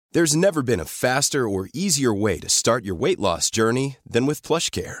There's never been a faster or easier way to start your weight loss journey than with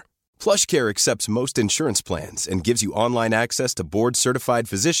PlushCare. PlushCare accepts most insurance plans and gives you online access to board-certified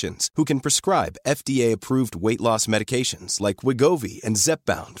physicians who can prescribe FDA-approved weight loss medications like Wegovy and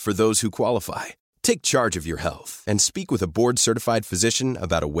Zepbound for those who qualify. Take charge of your health and speak with a board-certified physician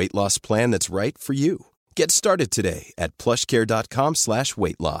about a weight loss plan that's right for you. Get started today at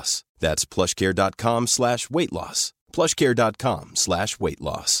plushcare.com/weight-loss. That's plushcare.com/weight-loss.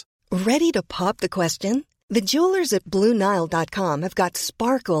 plushcare.com/weight-loss. Ready to pop the question? The jewelers at BlueNile.com have got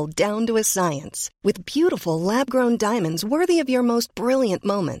sparkle down to a science with beautiful lab-grown diamonds worthy of your most brilliant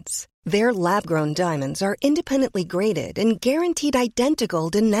moments. Their lab-grown diamonds are independently graded and guaranteed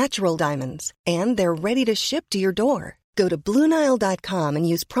identical to natural diamonds, and they're ready to ship to your door. Go to BlueNile.com and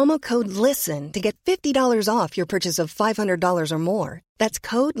use promo code LISTEN to get $50 off your purchase of $500 or more. That's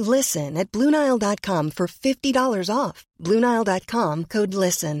code LISTEN at BlueNile.com for $50 off. BlueNile.com, code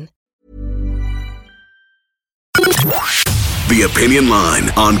LISTEN. The Opinion Line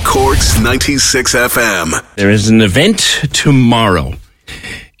on Cork's 96 FM. There is an event tomorrow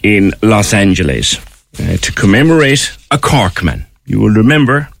in Los Angeles to commemorate a Corkman. You will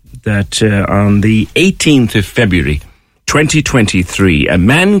remember that on the 18th of February 2023, a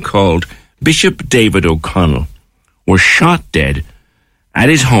man called Bishop David O'Connell was shot dead at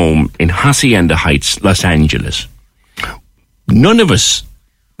his home in Hacienda Heights, Los Angeles. None of us,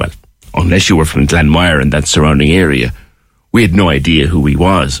 well, unless you were from Glenmire and that surrounding area, we had no idea who he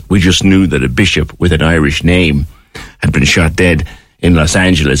was. We just knew that a bishop with an Irish name had been shot dead in Los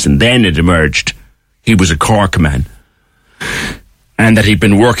Angeles, and then it emerged he was a Cork man and that he'd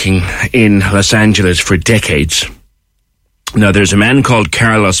been working in Los Angeles for decades. Now, there's a man called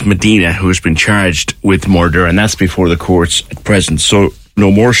Carlos Medina who has been charged with murder, and that's before the courts at present, so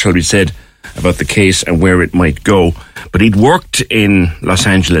no more shall be said about the case and where it might go. But he'd worked in Los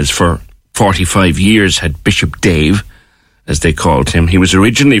Angeles for 45 years, had Bishop Dave, as they called him. He was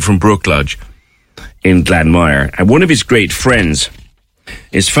originally from Brook Lodge in Glenmire, and one of his great friends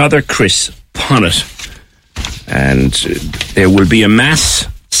is Father Chris Ponnet, and there will be a mass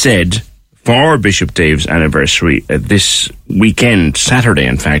said for Bishop Dave's anniversary this weekend, Saturday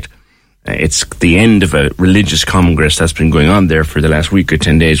in fact. It's the end of a religious congress that's been going on there for the last week or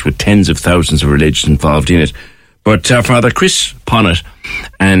 10 days with tens of thousands of religions involved in it. But Father Chris Ponnet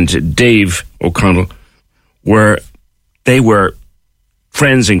and Dave O'Connell were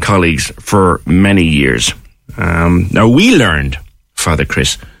friends and colleagues for many years. Now, we learned, Father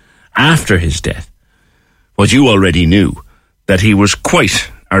Chris, after his death, what you already knew, that he was quite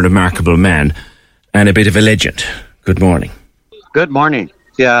a remarkable man and a bit of a legend. Good morning. Good morning.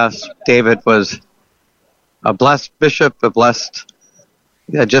 Yes, David was a blessed bishop,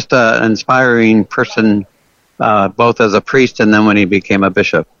 just an inspiring person, both as a priest and then when he became a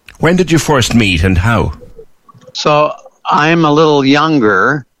bishop. When did you first meet and how? So I'm a little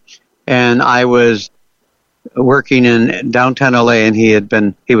younger, and I was working in downtown LA, and he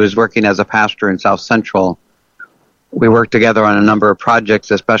was working as a pastor in South Central. We worked together on a number of projects,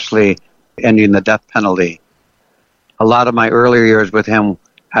 especially ending the death penalty. A lot of my earlier years with him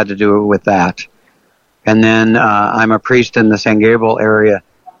had to do with that. And then I'm a priest in the San Gabriel area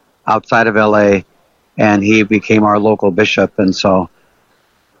outside of LA, and he became our local bishop, and so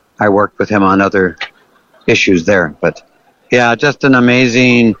I worked with him on other issues there. But yeah, just an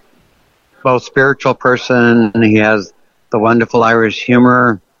amazing, both spiritual person. He has the wonderful Irish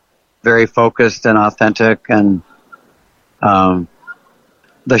humor, very focused and authentic, and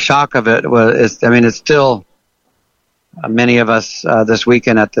the shock of it it's still, many of us this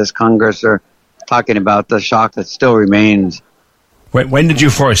weekend at this Congress are talking about the shock that still remains. When did you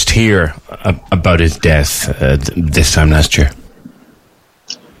first hear about his death this time last year?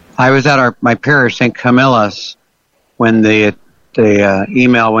 I was at my parish, St. Camillus, when the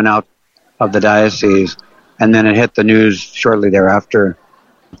email went out of the diocese, and then it hit the news shortly thereafter.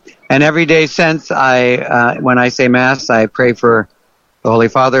 And every day since, when I say Mass, I pray for the Holy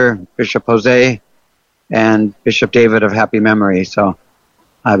Father, Bishop Jose, and Bishop David of happy memory. So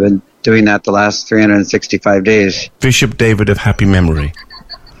I've been doing that the last 365 days. Bishop David of happy memory.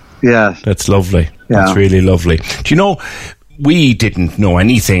 Yeah. That's lovely. Yeah. That's really lovely. Do you know, we didn't know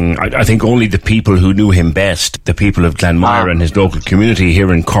anything. I think only the people who knew him best, the people of Glenmire and his local community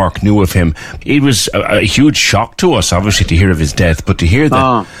here in Cork, knew of him. It was a huge shock to us, obviously, to hear of his death, but to hear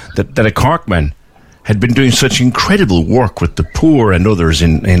that a Corkman had been doing such incredible work with the poor and others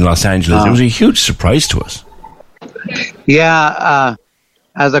in Los Angeles, it was a huge surprise to us. Yeah,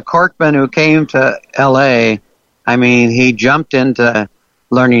 as a Corkman who came to LA, he jumped into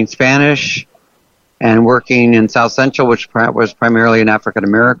learning Spanish and working in South Central, which was primarily an African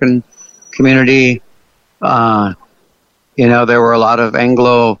American community. There were a lot of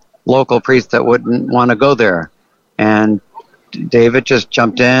Anglo local priests that wouldn't want to go there. And David just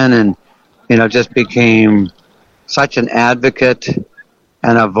jumped in and, just became such an advocate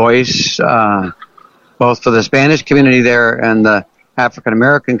and a voice, both for the Spanish community there and the African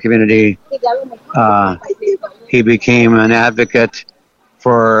American community. He became an advocate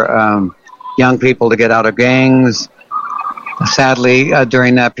for young people to get out of gangs. Sadly,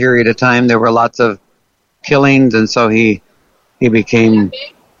 during that period of time, there were lots of killings, and so he became,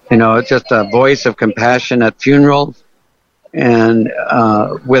 just a voice of compassion at funerals, and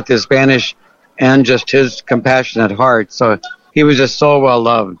with his Spanish and just his compassionate heart. So he was just so well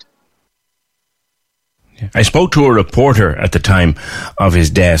loved. I spoke to a reporter at the time of his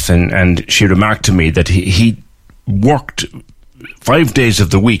death, and she remarked to me that he worked 5 days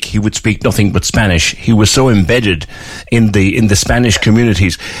of the week. He would speak nothing but Spanish. He was so embedded in the Spanish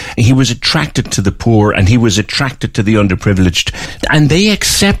communities. He was attracted to the poor, and he was attracted to the underprivileged, and they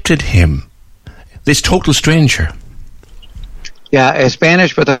accepted him, this total stranger. Yeah,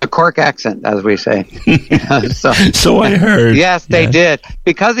 Spanish with a Cork accent, as we say. So I heard. Yes, they did,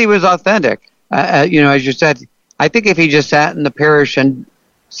 because he was authentic. As you said, I think if he just sat in the parish and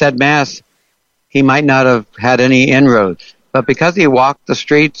said Mass, he might not have had any inroads. But because he walked the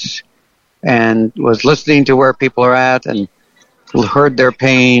streets and was listening to where people are at and heard their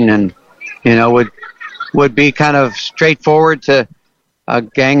pain and, would be kind of straightforward to a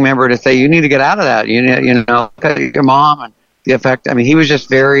gang member to say, you need to get out of that. Look at your mom and the effect. I mean, he was just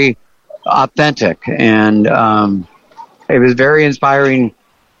very authentic, and it was very inspiring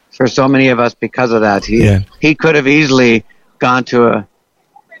for so many of us because of that. He could have easily gone to a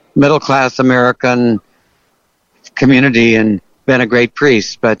middle-class American community and been a great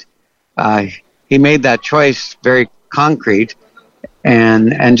priest, but he made that choice very concrete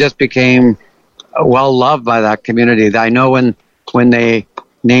and just became well loved by that community. I know when they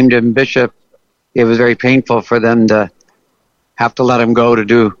named him bishop, it was very painful for them to have to let him go to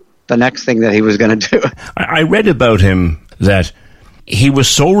do the next thing that he was going to do. I read about him that he was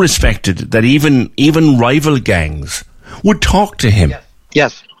so respected that even rival gangs would talk to him.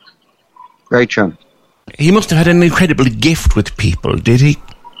 Yes. Very true. He must have had an incredible gift with people, did he?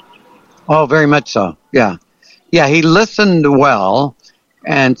 Oh, very much so, yeah. Yeah, he listened well,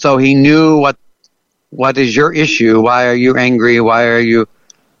 and so he knew what is your issue, why are you angry, why are you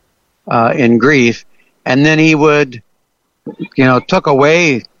in grief, and then he would, took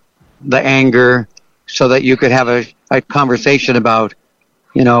away the anger so that you could have a conversation about,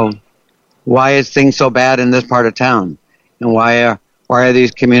 why is things so bad in this part of town, and why are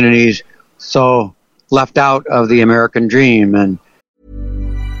these communities so left out of the American dream. And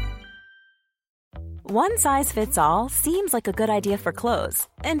one size fits all seems like a good idea for clothes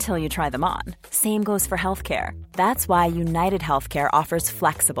until you try them on. Same goes for healthcare. That's why United Healthcare offers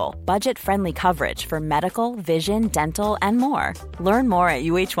flexible, budget-friendly coverage for medical, vision, dental, and more. Learn more at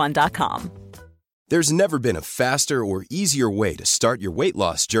uh1.com. There's never been a faster or easier way to start your weight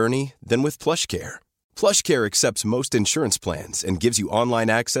loss journey than with PlushCare. PlushCare accepts most insurance plans and gives you online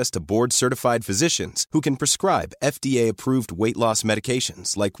access to board-certified physicians who can prescribe FDA-approved weight loss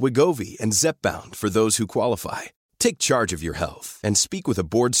medications like Wegovy and Zepbound for those who qualify. Take charge of your health and speak with a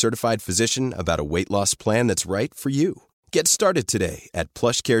board-certified physician about a weight loss plan that's right for you. Get started today at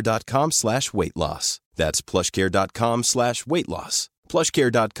plushcare.com/weight-loss. That's plushcare.com/weight-loss.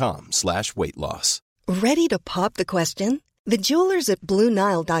 plushcare.com/weight-loss. Ready to pop the question? The jewelers at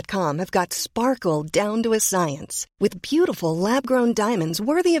BlueNile.com have got sparkle down to a science with beautiful lab-grown diamonds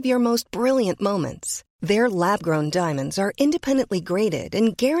worthy of your most brilliant moments. Their lab-grown diamonds are independently graded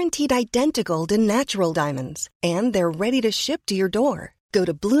and guaranteed identical to natural diamonds, and they're ready to ship to your door. Go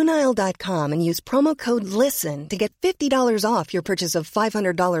to BlueNile.com and use promo code LISTEN to get $50 off your purchase of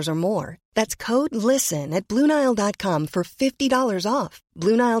 $500 or more. That's code LISTEN at BlueNile.com for $50 off.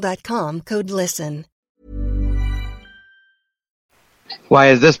 BlueNile.com, code LISTEN. Why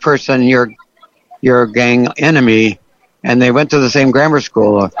is this person your gang enemy? And they went to the same grammar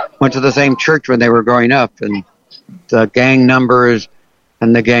school, or went to the same church when they were growing up, and the gang numbers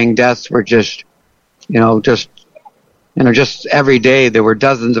and the gang deaths were just every day there were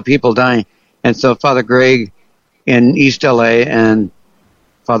dozens of people dying. And so Father Greg in East LA and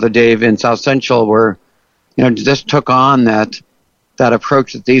Father Dave in South Central were, just took on that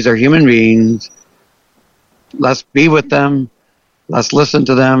approach that these are human beings. Let's be with them. Let's listen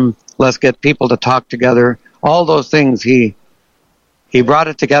to them. Let's get people to talk together. All those things, he brought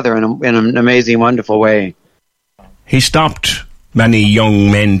it together in an amazing, wonderful way. He stopped many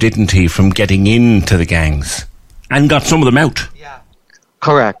young men, didn't he, from getting into the gangs and got some of them out.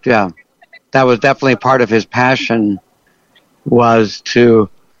 Correct, yeah. That was definitely part of his passion, was to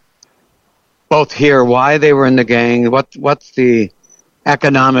both hear why they were in the gang, what's the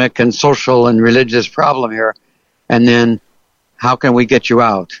economic and social and religious problem here, and then how can we get you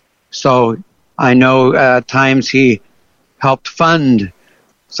out? So I know at times he helped fund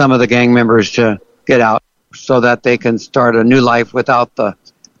some of the gang members to get out so that they can start a new life without the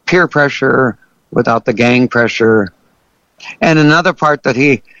peer pressure, without the gang pressure. And another part that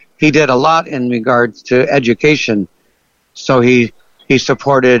he did a lot in regards to education. So he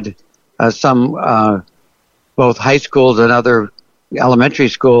supported some both high schools and other elementary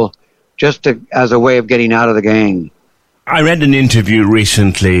school just as a way of getting out of the gang. I read an interview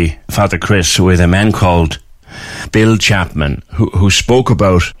recently, Father Chris, with a man called Bill Chapman, who spoke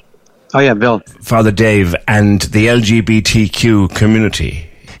about Bill. Father Dave and the LGBTQ community.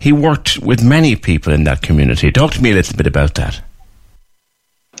 He worked with many people in that community. Talk to me a little bit about that.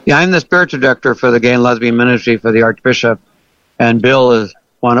 Yeah, I'm the spiritual director for the Gay and Lesbian Ministry for the Archbishop, and Bill has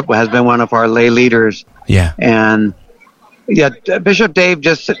been one of our lay leaders. Yeah. And Bishop Dave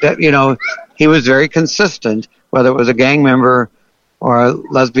just, he was very consistent, whether it was a gang member or a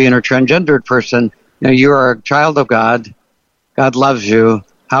lesbian or transgendered person. You are a child of God. God loves you.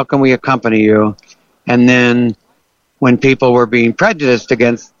 How can we accompany you? And then when people were being prejudiced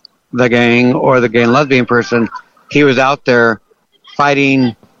against the gang or the gay and lesbian person, he was out there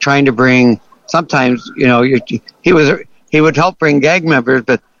fighting, trying to bring, sometimes, he would help bring gang members,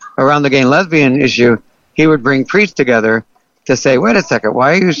 but around the gay and lesbian issue, he would bring priests together to say, wait a second,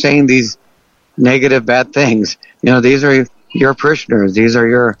 why are you saying these negative, bad things? These are your parishioners. These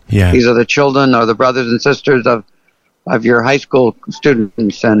are these are the children or the brothers and sisters of your high school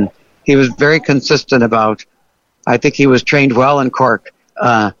students. And he was very consistent about, I think he was trained well in Cork.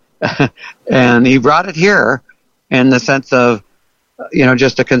 And he brought it here in the sense of,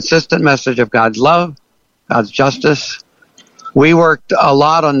 just a consistent message of God's love, God's justice. We worked a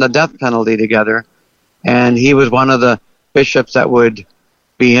lot on the death penalty together, and he was one of the bishops that would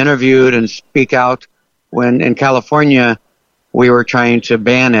be interviewed and speak out when in California we were trying to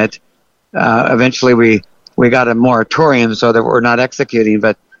ban it. Eventually we got a moratorium so that we're not executing,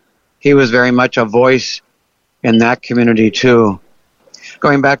 but he was very much a voice in that community too.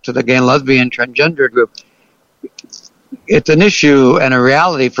 Going back to the gay and lesbian transgender group, it's an issue and a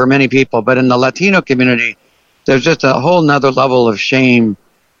reality for many people, but in the Latino community, there's just a whole nother level of shame.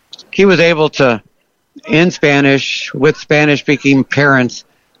 He was able to, in Spanish, with Spanish-speaking parents,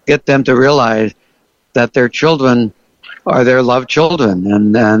 get them to realize that their children are their loved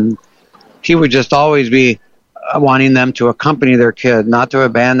children, and he would just always be wanting them to accompany their kid, not to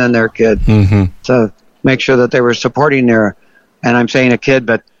abandon their kid, to make sure that they were supporting their, and I'm saying a kid,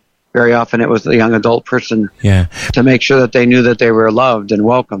 but very often it was a young adult person, to make sure that they knew that they were loved and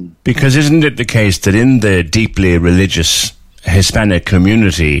welcome. Because isn't it the case that in the deeply religious Hispanic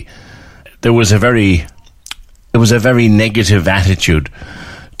community, there was a very negative attitude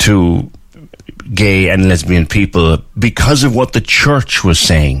to gay and lesbian people because of what the church was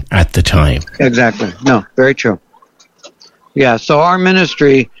saying at the time? Exactly. No, very true. Yeah, so our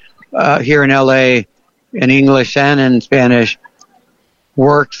ministry here in LA, in English and in Spanish,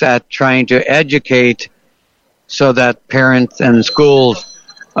 works at trying to educate so that parents and schools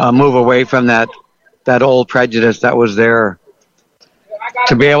move away from that old prejudice that was there,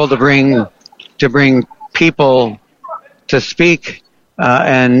 to be able to bring people to speak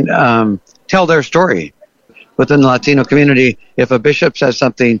and tell their story. Within the Latino community, if a bishop says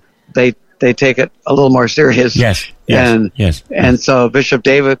something, they take it a little more serious. Yes. And so Bishop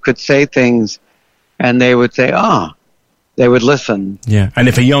David could say things, and they would say, they would listen. Yeah, and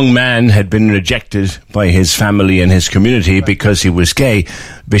if a young man had been rejected by his family and his community because he was gay,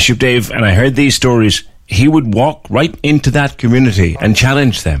 Bishop Dave, and I heard these stories, he would walk right into that community and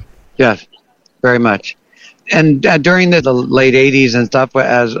challenge them. Yes, very much. And during the late 80s and stuff,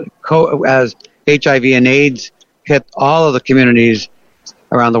 as HIV and AIDS hit all of the communities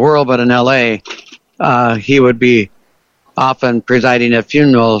around the world, but in LA, he would be often presiding at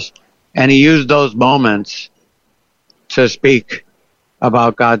funerals, and he used those moments to speak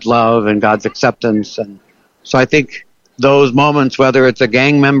about God's love and God's acceptance. And so I think those moments, whether it's a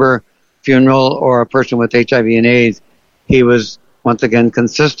gang member funeral or a person with HIV and AIDS, he was once again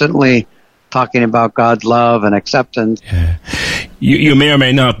consistently talking about God's love and acceptance. Yeah. You may or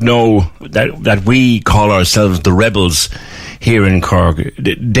may not know that we call ourselves the rebels here in Cork.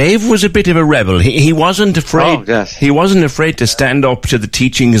 Dave was a bit of a rebel. He wasn't afraid. Oh, yes. He wasn't afraid to stand up to the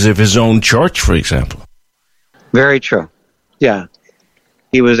teachings of his own church, for example. Very true. Yeah.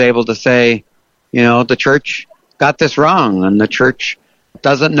 He was able to say, the church got this wrong and the church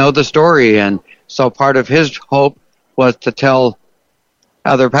doesn't know the story. And so part of his hope was to tell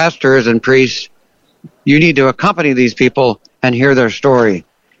other pastors and priests, you need to accompany these people and hear their story.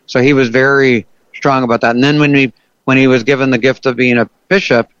 So he was very strong about that. And then when he was given the gift of being a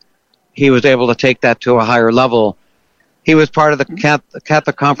bishop, he was able to take that to a higher level. He was part of the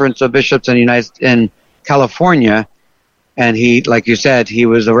Catholic Conference of Bishops in California, and he, like you said, he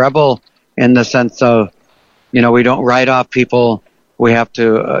was a rebel in the sense of, we don't write off people. We have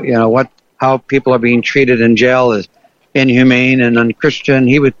to, how people are being treated in jail is inhumane and unchristian.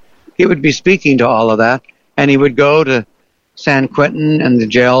 He would be speaking to all of that, and he would go to San Quentin and the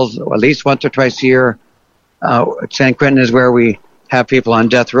jails at least once or twice a year. San Quentin is where we have people on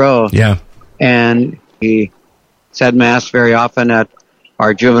death row. Yeah. And he said Mass very often at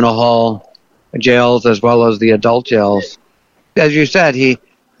our juvenile hall jails as well as the adult jails. As you said, he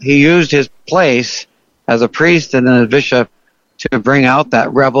used his place as a priest and then a bishop to bring out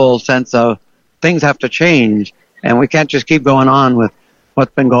that rebel sense of things have to change, and we can't just keep going on with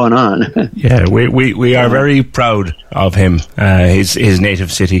what's been going on. Yeah, we are very proud of him, his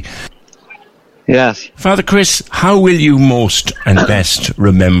native city. Yes. Father Chris, how will you most and best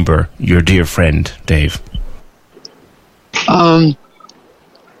remember your dear friend, Dave?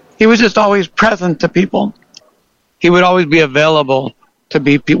 He was just always present to people. He would always be available to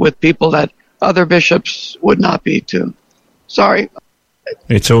be with people that other bishops would not be to. Sorry.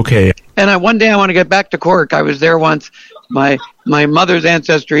 It's okay. And one day I want to get back to Cork. I was there once. My mother's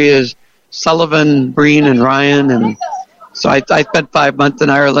ancestry is Sullivan, Breen, and Ryan, and so I spent 5 months in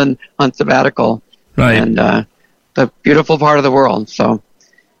Ireland on sabbatical. Right. And the beautiful part of the world. So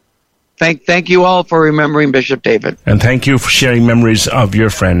thank you all for remembering Bishop David. And thank you for sharing memories of your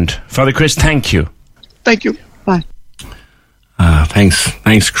friend. Father Chris, thank you. Thank you. Bye.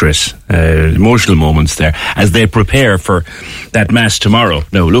 Thanks, Chris. Emotional moments there as they prepare for that Mass tomorrow.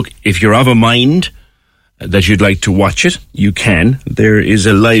 Now, look, if you're of a mind that you'd like to watch it, you can. There is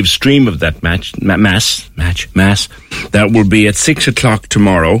a live stream of that mass that will be at 6:00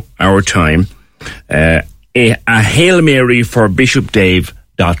 tomorrow, our time. A Hail Mary for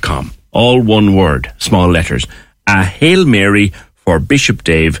BishopDave.com. All one word, small letters. A Hail Mary for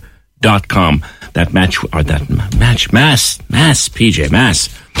BishopDave.com. That mass,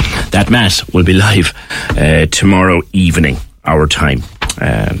 that Mass will be live tomorrow evening, our time.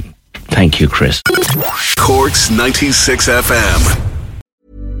 Thank you, Chris. Cork's 96 FM.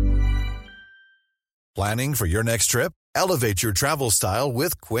 Planning for your next trip? Elevate your travel style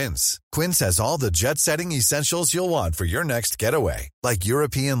with Quince. Quince has all the jet-setting essentials you'll want for your next getaway, like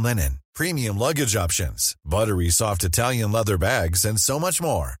European linen, premium luggage options, buttery soft Italian leather bags, and so much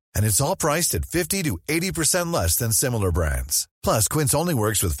more. And it's all priced at 50 to 80% less than similar brands. Plus, Quince only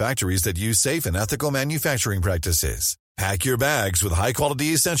works with factories that use safe and ethical manufacturing practices. Pack your bags with high-quality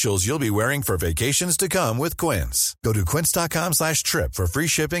essentials you'll be wearing for vacations to come with Quince. Go to quince.com/trip for free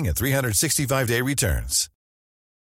shipping and 365-day returns.